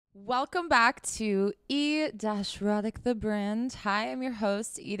Welcome back to E-ROTIC, the brand. Hi, I'm your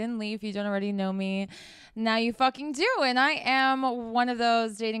host, Eden Lee. If you don't already know me, now you fucking do. And I am one of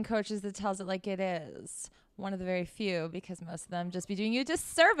those dating coaches that tells it like it is. One of the very few, because most of them just be doing you a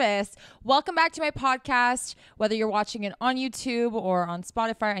disservice. Welcome back to my podcast. Whether you're watching it on YouTube or on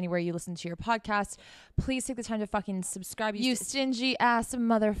Spotify, anywhere you listen to your podcast, please take the time to fucking subscribe. You stingy ass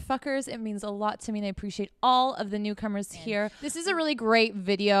motherfuckers. It means a lot to me, and I appreciate all of the newcomers here. This is a really great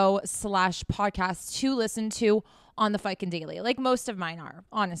video / podcast to listen to on the fucking daily, like most of mine are,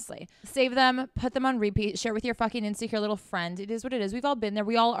 honestly. Save them, put them on repeat, share with your fucking insecure little friend. It is what it is. We've all been there.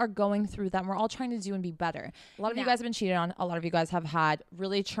 We all are going through them. We're all trying to do and be better. A lot of you guys have been cheated on. A lot of you guys have had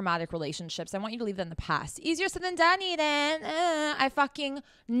really traumatic relationships. I want you to leave them in the past. Easier said than done, Eden. I fucking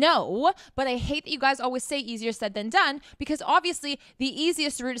know, but I hate that you guys always say easier said than done, because obviously the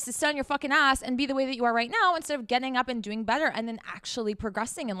easiest route is to sit on your fucking ass and be the way that you are right now instead of getting up and doing better and then actually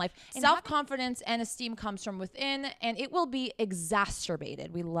progressing in life. Self-confidence and esteem comes from within, and it will be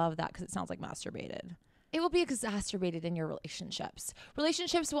exacerbated. We love that because it sounds like masturbated. It will be exacerbated in your relationships.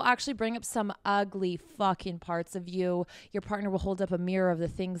 Relationships will actually bring up some ugly fucking parts of you. Your partner will hold up a mirror of the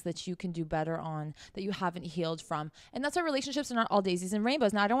things that you can do better on, that you haven't healed from. And that's why relationships are not all daisies and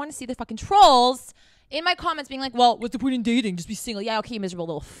rainbows. Now, I don't want to see the fucking trolls in my comments being like, well, what's the point in dating? Just be single. Yeah, okay, you miserable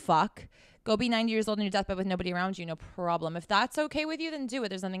little fuck. Go be 90 years old on your deathbed with nobody around you, no problem. If that's okay with you, then do it.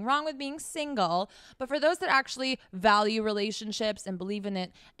 There's nothing wrong with being single. But for those that actually value relationships and believe in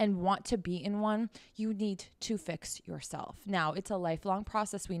it and want to be in one, you need to fix yourself. Now, it's a lifelong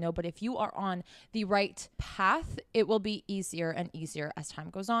process, we know, but if you are on the right path, it will be easier and easier as time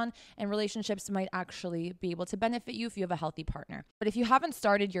goes on, and relationships might actually be able to benefit you if you have a healthy partner. But if you haven't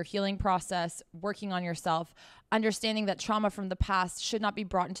started your healing process, working on yourself, understanding that trauma from the past should not be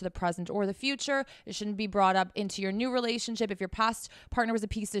brought into the present or the future. It shouldn't be brought up into your new relationship. If your past partner was a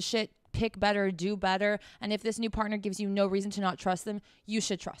piece of shit, pick better, do better. And if this new partner gives you no reason to not trust them, you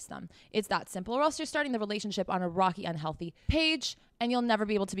should trust them. It's that simple. Or else you're starting the relationship on a rocky, unhealthy page, and you'll never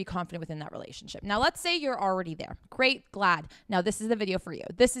be able to be confident within that relationship. Now, let's say you're already there. Great, glad. Now, this is the video for you.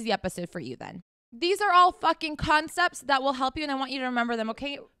 This is the episode for you then. These are all fucking concepts that will help you, and I want you to remember them,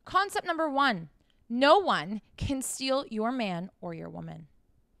 okay? Concept number 1. No one can steal your man or your woman.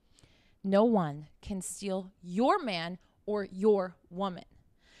 No one can steal your man or your woman.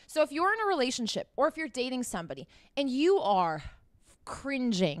 So if you're in a relationship or if you're dating somebody and you are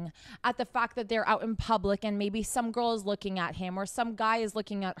cringing at the fact that they're out in public and maybe some girl is looking at him or some guy is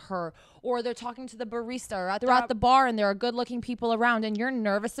looking at her, or they're talking to the barista, or they're at the bar and there are good looking people around and you're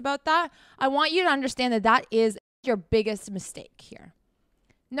nervous about that, I want you to understand that that is your biggest mistake here.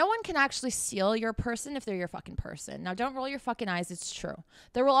 No one can actually steal your person if they're your fucking person. Now, don't roll your fucking eyes. It's true.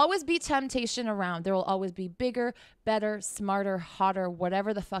 There will always be temptation around. There will always be bigger, better, smarter, hotter,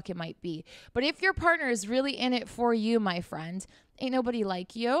 whatever the fuck it might be. But if your partner is really in it for you, my friend, ain't nobody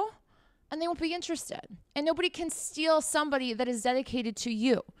like you, and they won't be interested. And nobody can steal somebody that is dedicated to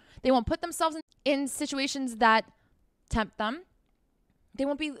you. They won't put themselves in situations that tempt them. They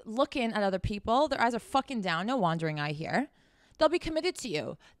won't be looking at other people. Their eyes are fucking down. No wandering eye here. They'll be committed to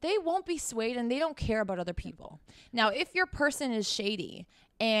you. They won't be swayed, and they don't care about other people. Now, if your person is shady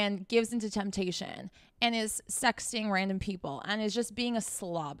and gives into temptation and is sexting random people and is just being a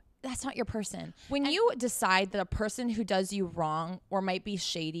slob, that's not your person. When you decide that a person who does you wrong or might be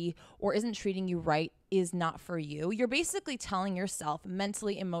shady or isn't treating you right is not for you, you're basically telling yourself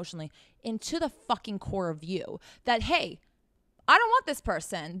mentally, emotionally, into the fucking core of you that, hey, I don't want this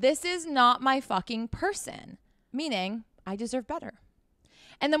person. This is not my fucking person. Meaning, I deserve better.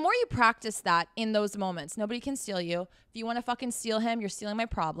 And the more you practice that in those moments, nobody can steal you. If you want to fucking steal him, you're stealing my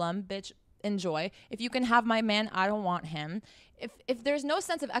problem. Bitch, enjoy. If you can have my man, I don't want him. If there's no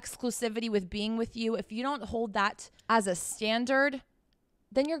sense of exclusivity with being with you, if you don't hold that as a standard,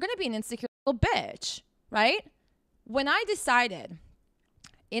 then you're going to be an insecure little bitch, right? When I decided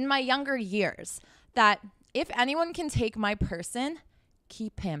in my younger years that if anyone can take my person,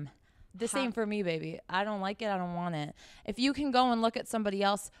 keep him. The same for me, baby. I don't like it. I don't want it. If you can go and look at somebody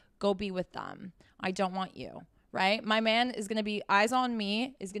else, go be with them. I don't want you, right? My man is going to be eyes on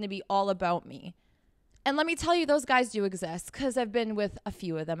me, is going to be all about me. And let me tell you, those guys do exist because I've been with a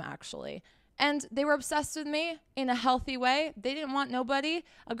few of them actually. And they were obsessed with me in a healthy way. They didn't want nobody.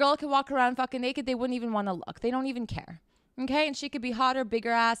 A girl could walk around fucking naked. They wouldn't even want to look. They don't even care. Okay? And she could be hotter,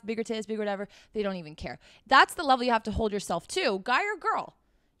 bigger ass, bigger tits, bigger whatever. They don't even care. That's the level you have to hold yourself to, guy or girl.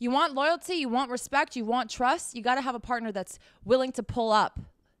 You want loyalty, you want respect, you want trust, you got to have a partner that's willing to pull up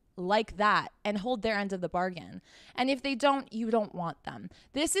like that and hold their end of the bargain. And if they don't, you don't want them.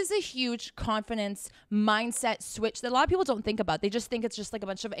 This is a huge confidence mindset switch that a lot of people don't think about. They just think it's just like a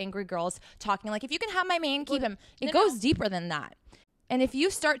bunch of angry girls talking like, if you can have my man, keep him. It goes deeper than that. And if you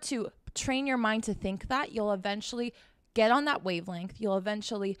start to train your mind to think that, you'll eventually get on that wavelength. You'll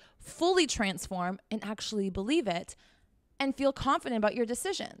eventually fully transform and actually believe it and feel confident about your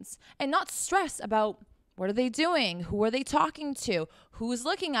decisions and not stress about what are they doing? Who are they talking to? Who's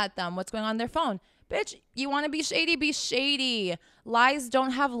looking at them? What's going on their phone? Bitch, you want to be shady? Be shady. Lies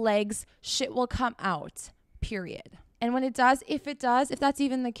don't have legs. Shit will come out, period. And when it does, if that's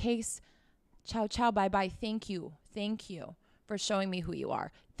even the case, ciao, ciao, bye-bye. Thank you for showing me who you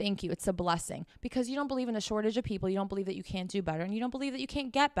are. Thank you. It's a blessing because you don't believe in a shortage of people. You don't believe that you can't do better and you don't believe that you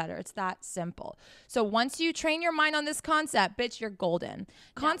can't get better. It's that simple. So once you train your mind on this concept, bitch, you're golden.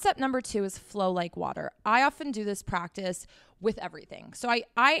 Concept number 2 is flow like water. I often do this practice with everything. So I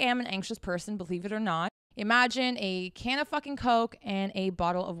am an anxious person, believe it or not. Imagine a can of fucking Coke and a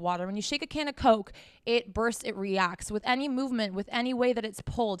bottle of water. When you shake a can of Coke, it bursts, it reacts. With any movement, with any way that it's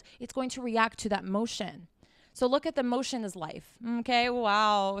pulled, it's going to react to that motion. So look at the motion as life. Okay,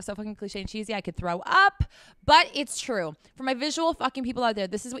 wow, so fucking cliche and cheesy. I could throw up, but it's true. For my visual fucking people out there,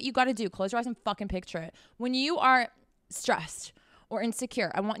 this is what you got to do. Close your eyes and fucking picture it. When you are stressed or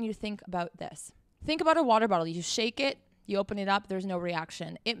insecure, I want you to think about this. Think about a water bottle. You shake it, you open it up, there's no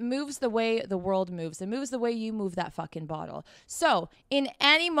reaction. It moves the way the world moves. It moves the way you move that fucking bottle. So in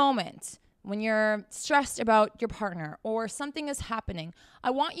any moment, when you're stressed about your partner or something is happening,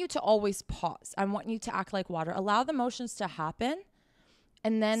 I want you to always pause. I want you to act like water. Allow the emotions to happen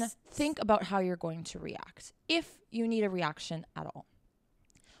and then think about how you're going to react if you need a reaction at all.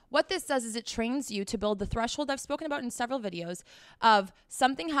 What this does is it trains you to build the threshold I've spoken about in several videos of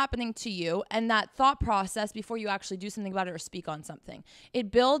something happening to you and that thought process before you actually do something about it or speak on something.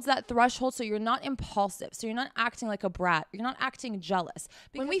 It builds that threshold so you're not impulsive, so you're not acting like a brat, you're not acting jealous.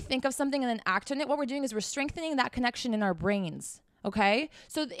 When we think of something and then act on it, what we're doing is we're strengthening that connection in our brains. Okay?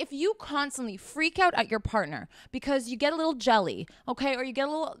 So if you constantly freak out at your partner because you get a little jelly, okay, or you get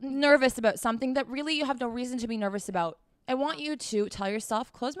a little nervous about something that really you have no reason to be nervous about, I want you to tell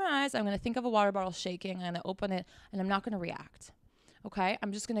yourself, close my eyes, I'm going to think of a water bottle shaking, I'm going to open it, and I'm not going to react. Okay?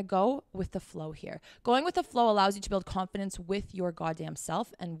 I'm just going to go with the flow here. Going with the flow allows you to build confidence with your goddamn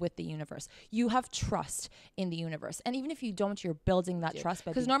self and with the universe. You have trust in the universe. And even if you don't, you're building that trust.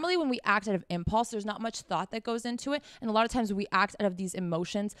 Because normally when we act out of impulse, there's not much thought that goes into it. And a lot of times we act out of these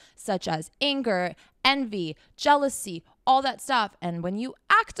emotions such as anger, envy, jealousy, all that stuff. And when you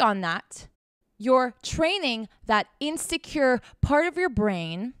act on that, you're training that insecure part of your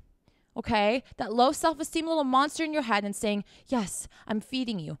brain, okay, that low self-esteem little monster in your head and saying, yes, I'm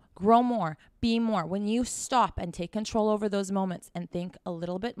feeding you, grow more, be more. When you stop and take control over those moments and think a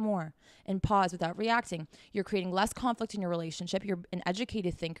little bit more and pause without reacting, you're creating less conflict in your relationship. You're an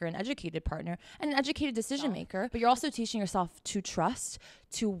educated thinker, an educated partner, and an educated decision maker, but you're also teaching yourself to trust,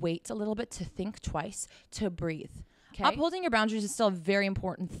 to wait a little bit, to think twice, to breathe. Okay. Upholding your boundaries is still a very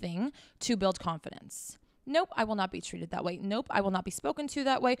important thing to build confidence. Nope, I will not be treated that way. Nope, I will not be spoken to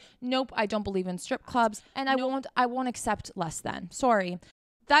that way. Nope, I don't believe in strip clubs. And I won't accept less than. Sorry.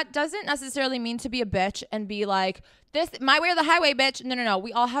 That doesn't necessarily mean to be a bitch and be like, this, my way or the highway, bitch. No.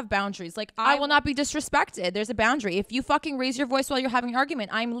 We all have boundaries. Like, I will not be disrespected. There's a boundary. If you fucking raise your voice while you're having an argument,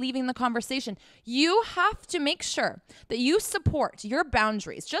 I'm leaving the conversation. You have to make sure that you support your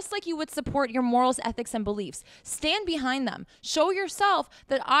boundaries, just like you would support your morals, ethics, and beliefs. Stand behind them. Show yourself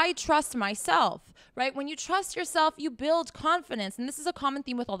that I trust myself, right? When you trust yourself, you build confidence. And this is a common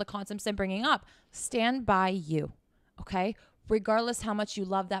theme with all the concepts I'm bringing up. Stand by you, okay? Regardless how much you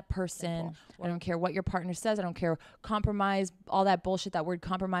love that person. I don't care what your partner says. I don't care. Compromise, all that bullshit. That word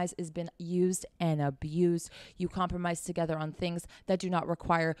compromise has been used and abused. You compromise together on things that do not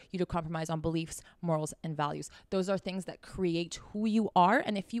require you to compromise on beliefs, morals, and values. Those are things that create who you are.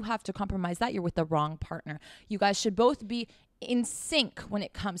 And if you have to compromise that, you're with the wrong partner. You guys should both be in sync when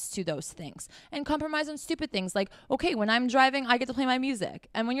it comes to those things, and compromise on stupid things like, okay, when I'm driving, I get to play my music.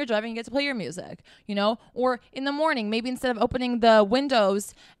 And when you're driving, you get to play your music, you know, or in the morning, maybe instead of opening the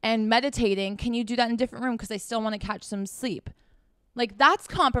windows and meditating, can you do that in a different room? Cause I still want to catch some sleep. Like, that's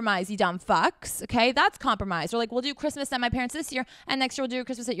compromise, you dumb fucks. Okay. That's compromise. Or like, we'll do Christmas at my parents this year and next year we'll do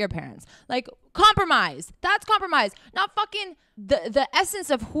Christmas at your parents. Like, compromise. That's compromise. Not fucking the essence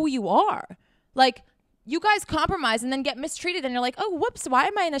of who you are. Like, you guys compromise and then get mistreated and you're like, oh, whoops, why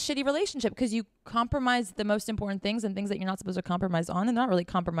am I in a shitty relationship? Because you compromise the most important things and things that you're not supposed to compromise on. And not really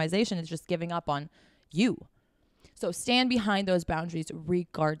compromisation. It's just giving up on you. So stand behind those boundaries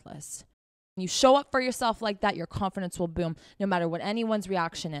regardless. You show up for yourself like that, your confidence will boom no matter what anyone's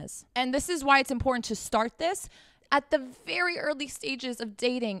reaction is. And this is why it's important to start this at the very early stages of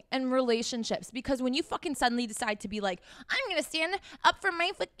dating and relationships, because when you fucking suddenly decide to be like, I'm gonna stand up for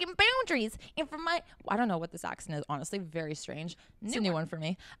my fucking boundaries and for my, I don't know what this accent is, honestly, very strange. It's a new one for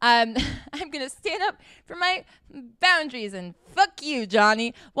me. I'm gonna stand up for my boundaries and fuck you,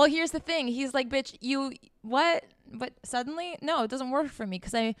 Johnny. Well, here's the thing. He's like, bitch, you, what? But suddenly, no, it doesn't work for me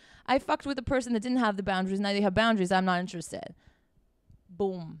because I fucked with a person that didn't have the boundaries. Now they have boundaries. I'm not interested.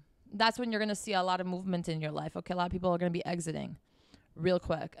 Boom. That's when you're going to see a lot of movement in your life. Okay, a lot of people are going to be exiting real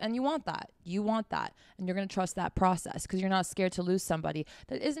quick. And you want that. You want that. And you're going to trust that process because you're not scared to lose somebody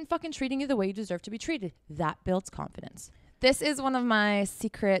that isn't fucking treating you the way you deserve to be treated. That builds confidence. This is one of my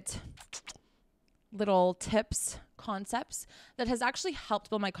secret little tips, concepts that has actually helped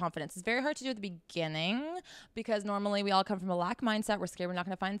build my confidence. It's very hard to do at the beginning because normally we all come from a lack mindset. We're scared we're not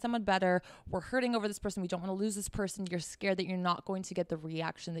going to find someone better. We're hurting over this person. We don't want to lose this person. You're scared that you're not going to get the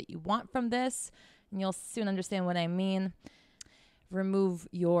reaction that you want from this. And you'll soon understand what I mean. Remove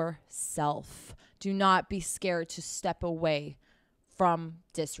yourself. Do not be scared to step away from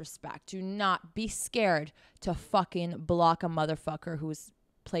disrespect. Do not be scared to fucking block a motherfucker who's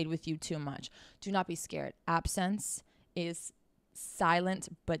played with you too much. Do not be scared. Absence is silent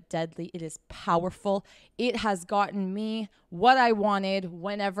but deadly. It is powerful. It has gotten me what I wanted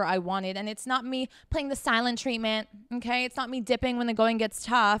whenever I wanted. And it's not me playing the silent treatment. Okay. It's not me dipping when the going gets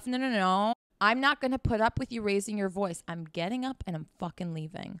tough. No, no, no. I'm not going to put up with you raising your voice. I'm getting up and I'm fucking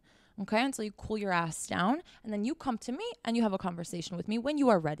leaving. Okay. Until you cool your ass down. And then you come to me and you have a conversation with me when you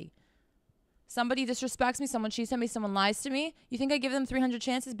are ready. Somebody disrespects me, someone cheats on me, someone lies to me. You think I give them 300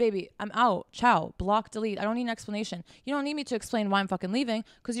 chances? Baby, I'm out. Ciao. Block, delete. I don't need an explanation. You don't need me to explain why I'm fucking leaving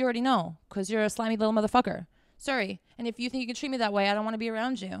because you already know because you're a slimy little motherfucker. Sorry. And if you think you can treat me that way, I don't want to be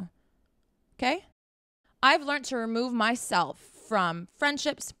around you. Okay? I've learned to remove myself from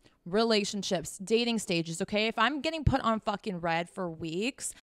friendships, relationships, dating stages, okay? If I'm getting put on fucking red for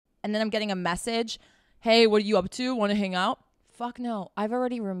weeks and then I'm getting a message, hey, what are you up to? Want to hang out? Fuck no. I've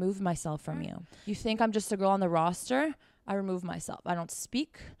already removed myself from you. You think I'm just a girl on the roster? I remove myself. I don't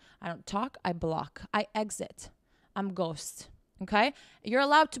speak. I don't talk. I block. I exit. I'm ghost. Okay? You're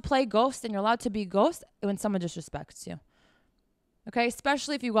allowed to play ghost and you're allowed to be ghost when someone disrespects you. Okay?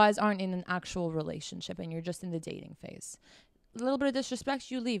 Especially if you guys aren't in an actual relationship and you're just in the dating phase. A little bit of disrespect,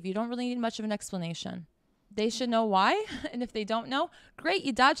 you leave. You don't really need much of an explanation. They should know why. And if they don't know, great.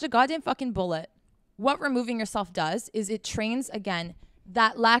 You dodged a goddamn fucking bullet. What removing yourself does is it trains, again,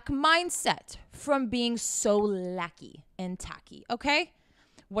 that lack mindset from being so lacky and tacky, okay?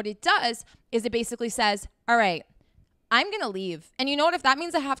 What it does is it basically says, all right, I'm going to leave. And you know what? If that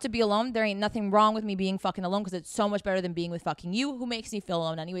means I have to be alone, there ain't nothing wrong with me being fucking alone because it's so much better than being with fucking you, who makes me feel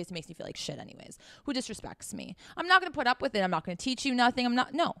alone anyways, who makes me feel like shit anyways, who disrespects me. I'm not going to put up with it. I'm not going to teach you nothing.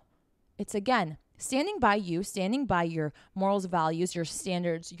 No. It's, again, standing by you, standing by your morals, values, your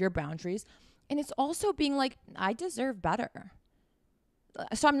standards, your boundaries. And it's also being like, I deserve better.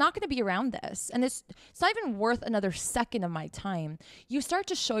 So I'm not going to be around this. And it's not even worth another second of my time. You start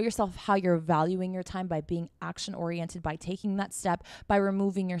to show yourself how you're valuing your time by being action-oriented, by taking that step, by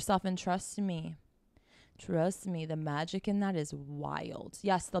removing yourself. And trust me, the magic in that is wild.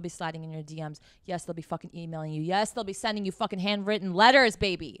 Yes, they'll be sliding in your DMs. Yes, they'll be fucking emailing you. Yes, they'll be sending you fucking handwritten letters,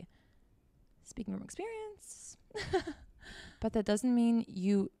 baby. Speaking from experience. But that doesn't mean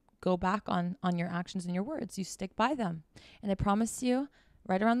you go back on your actions and your words. You stick by them. And I promise you,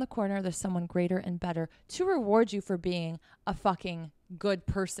 right around the corner, there's someone greater and better to reward you for being a fucking good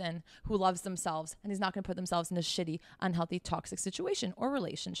person who loves themselves and is not going to put themselves in a shitty, unhealthy, toxic situation or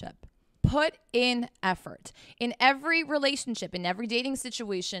relationship. Put in effort. In every relationship, in every dating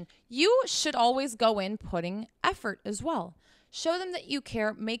situation, you should always go in putting effort as well. Show them that you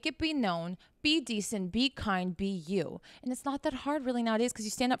care, make it be known, be decent, be kind, be you. And it's not that hard really nowadays because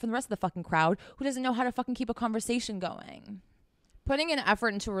you stand up for the rest of the fucking crowd who doesn't know how to fucking keep a conversation going. Putting in effort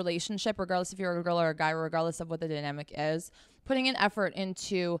into a relationship, regardless if you're a girl or a guy, or regardless of what the dynamic is, putting in effort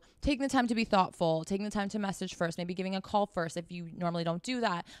into taking the time to be thoughtful, taking the time to message first, maybe giving a call first if you normally don't do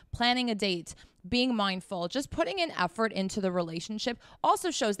that, planning a date, being mindful, just putting in effort into the relationship also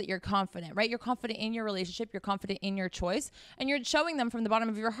shows that you're confident, right? You're confident in your relationship, you're confident in your choice, and you're showing them from the bottom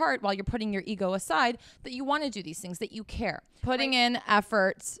of your heart while you're putting your ego aside that you want to do these things, that you care. Putting in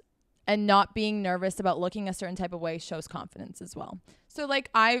effort and not being nervous about looking a certain type of way shows confidence as well. So like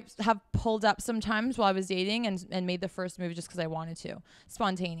I have pulled up sometimes while I was dating and made the first move just because I wanted to,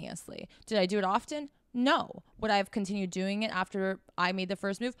 spontaneously. Did I do it often? No. Would I have continued doing it after I made the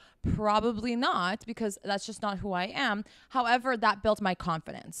first move? Probably not, because that's just not who I am. However, that built my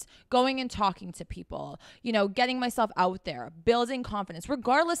confidence. Going and talking to people, you know, getting myself out there, building confidence,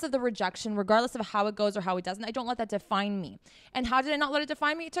 regardless of the rejection, regardless of how it goes or how it doesn't. I don't let that define me. And how did I not let it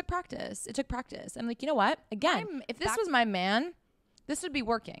define me? It took practice. It took practice. I'm like, you know what? Again, if this was my man, this would be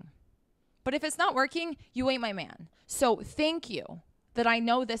working. But if it's not working, you ain't my man. So thank you that I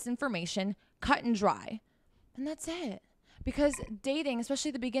know this information, cut and dry. And that's it. Because dating, especially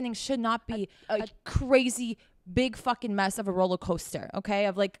at the beginning, should not be a crazy big fucking mess of a roller coaster, okay?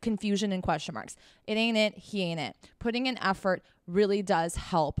 Of like confusion and question marks. It ain't it, he ain't it. Putting in effort really does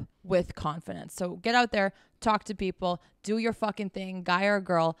help with confidence. So get out there, talk to people, do your fucking thing, guy or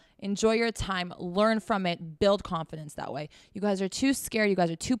girl, enjoy your time, learn from it, build confidence that way. You guys are too scared. You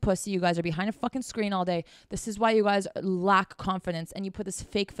guys are too pussy. You guys are behind a fucking screen all day. This is why you guys lack confidence and you put this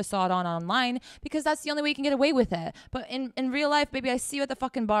fake facade on online because that's the only way you can get away with it. But in real life, baby, I see you at the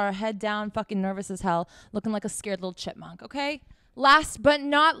fucking bar, head down, fucking nervous as hell, looking like a scared little chipmunk, okay? Last but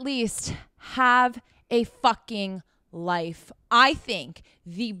not least, have a fucking life. I think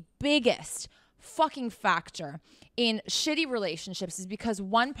the biggest fucking factor in shitty relationships is because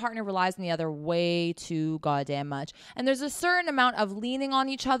one partner relies on the other way too goddamn much. And there's a certain amount of leaning on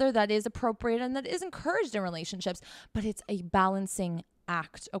each other that is appropriate and that is encouraged in relationships, but it's a balancing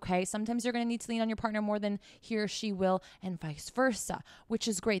act, okay? Sometimes you're going to need to lean on your partner more than he or she will, and vice versa, which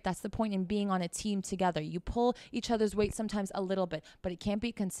is great. That's the point in being on a team together. You pull each other's weight sometimes a little bit, but it can't be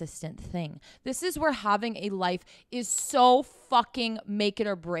a consistent thing. This is where having a life is so fucking make it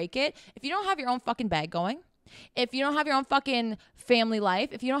or break it. If you don't have your own fucking bag going, if you don't have your own fucking family life,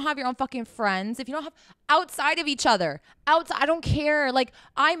 if you don't have your own fucking friends, if you don't have outside of each other, I don't care. Like,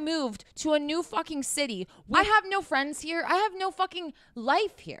 I moved to a new fucking city. I have no friends here. I have no fucking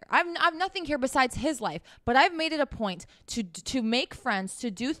life here. I have nothing here besides his life. But I've made it a point to make friends, to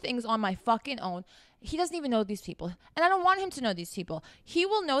do things on my fucking own. He doesn't even know these people. And I don't want him to know these people. He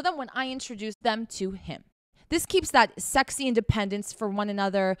will know them when I introduce them to him. This keeps that sexy independence for one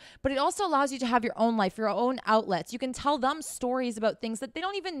another, but it also allows you to have your own life, your own outlets. You can tell them stories about things that they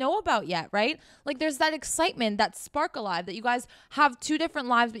don't even know about yet, right? Like there's that excitement, that spark alive that you guys have two different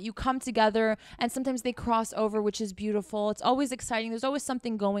lives, but you come together and sometimes they cross over, which is beautiful. It's always exciting. There's always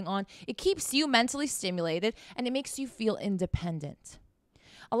something going on. It keeps you mentally stimulated and it makes you feel independent.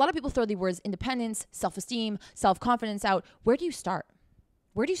 A lot of people throw the words independence, self-esteem, self-confidence out. Where do you start?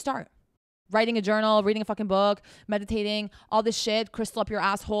 Where do you start? Writing a journal, reading a fucking book, meditating, all this shit, crystal up your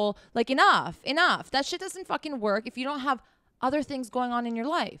asshole. Like enough. That shit doesn't fucking work if you don't have other things going on in your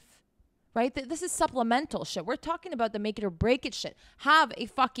life, right? This is supplemental shit. We're talking about the make it or break it shit. Have a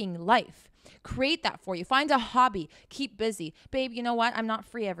fucking life. Create that for you. Find a hobby. Keep busy. Babe, you know what? I'm not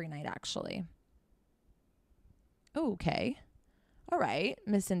free every night, actually. Okay. All right,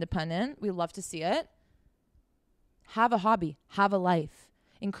 Miss Independent. We love to see it. Have a hobby. Have a life.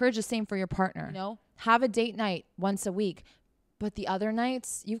 Encourage the same for your partner. You know, have a date night once a week. But the other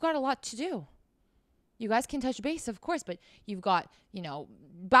nights, you've got a lot to do. You guys can touch base, of course, but you've got, you know,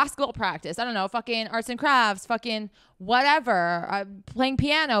 basketball practice. I don't know, fucking arts and crafts, fucking whatever, playing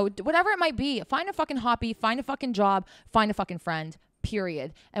piano, whatever it might be. Find a fucking hobby, find a fucking job, find a fucking friend,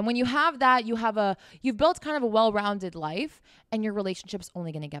 period. And when you have that, you've built kind of a well-rounded life and your relationship's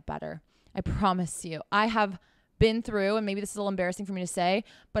only going to get better. I promise you. I have been through, and maybe this is a little embarrassing for me to say,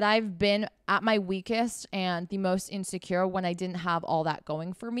 but I've been at my weakest and the most insecure when I didn't have all that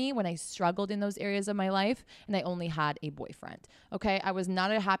going for me, when I struggled in those areas of my life and I only had a boyfriend. Okay. I was not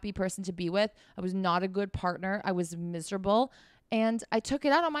a happy person to be with. I was not a good partner. I was miserable. And I took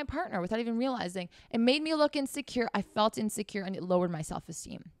it out on my partner without even realizing. It made me look insecure. I felt insecure and it lowered my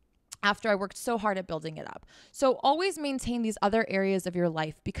self-esteem after I worked so hard at building it up. So always maintain these other areas of your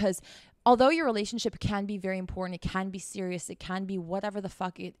life, because although your relationship can be very important, it can be serious, it can be whatever the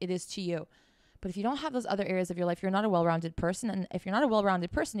fuck it is to you. But if you don't have those other areas of your life, you're not a well-rounded person. And if you're not a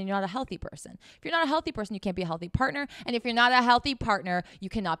well-rounded person, then you're not a healthy person. If you're not a healthy person, you can't be a healthy partner. And if you're not a healthy partner, you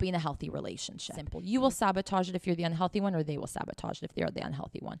cannot be in a healthy relationship. Simple. You will sabotage it if you're the unhealthy one, or they will sabotage it if they're the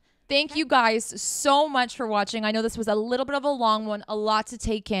unhealthy one. Thank you guys so much for watching. I know this was a little bit of a long one, a lot to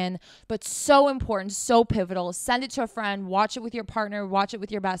take in, but so important, so pivotal. Send it to a friend, watch it with your partner, watch it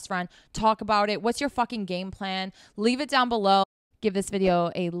with your best friend, talk about it. What's your fucking game plan? Leave it down below. Give this video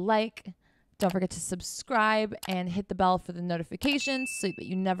a like. Don't forget to subscribe and hit the bell for the notifications so that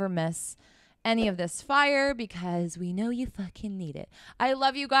you never miss any of this fire, because we know you fucking need it. I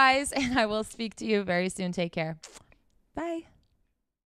love you guys, and I will speak to you very soon. Take care. Bye.